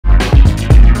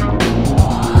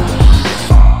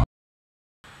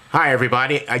Hi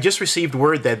everybody, I just received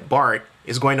word that BART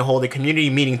is going to hold a community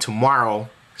meeting tomorrow,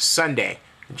 Sunday,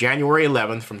 January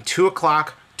 11th from 2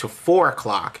 o'clock to 4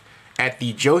 o'clock at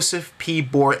the Joseph P.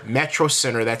 Bort Metro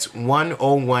Center. That's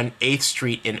 101 8th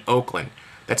Street in Oakland.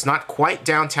 That's not quite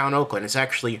downtown Oakland. It's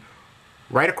actually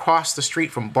right across the street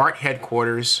from BART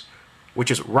headquarters, which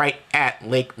is right at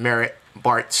Lake Merritt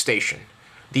BART station.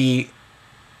 The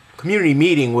community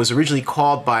meeting was originally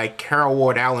called by Carol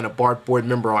Ward Allen, a BART board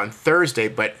member, on Thursday,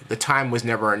 but the time was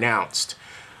never announced.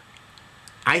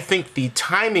 I think the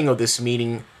timing of this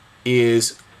meeting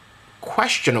is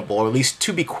questionable, or at least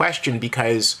to be questioned,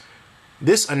 because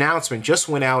this announcement just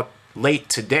went out late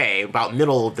today, about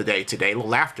middle of the day today, a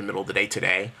little after middle of the day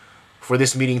today, for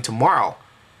this meeting tomorrow.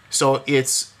 So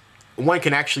one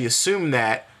can actually assume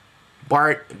that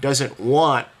BART doesn't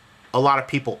want a lot of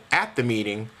people at the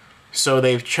meeting, so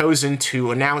they've chosen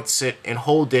to announce it and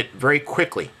hold it very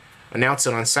quickly. Announce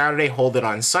it on Saturday, hold it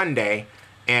on Sunday,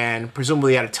 and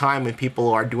presumably at a time when people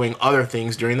are doing other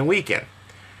things during the weekend.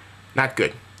 Not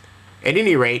good. At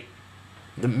any rate,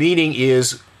 the meeting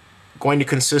is going to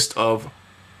consist of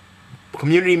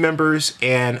community members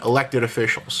and elected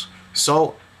officials.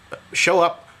 So show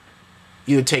up,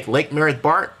 either take Lake Merritt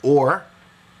BART or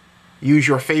use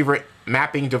your favorite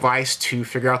mapping device to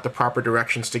figure out the proper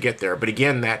directions to get there. But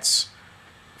again, that's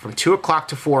from 2 o'clock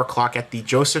to 4 o'clock at the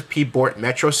Joseph P. Bort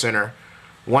Metro Center,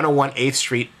 101 8th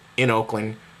Street in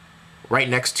Oakland, right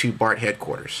next to BART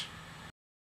headquarters.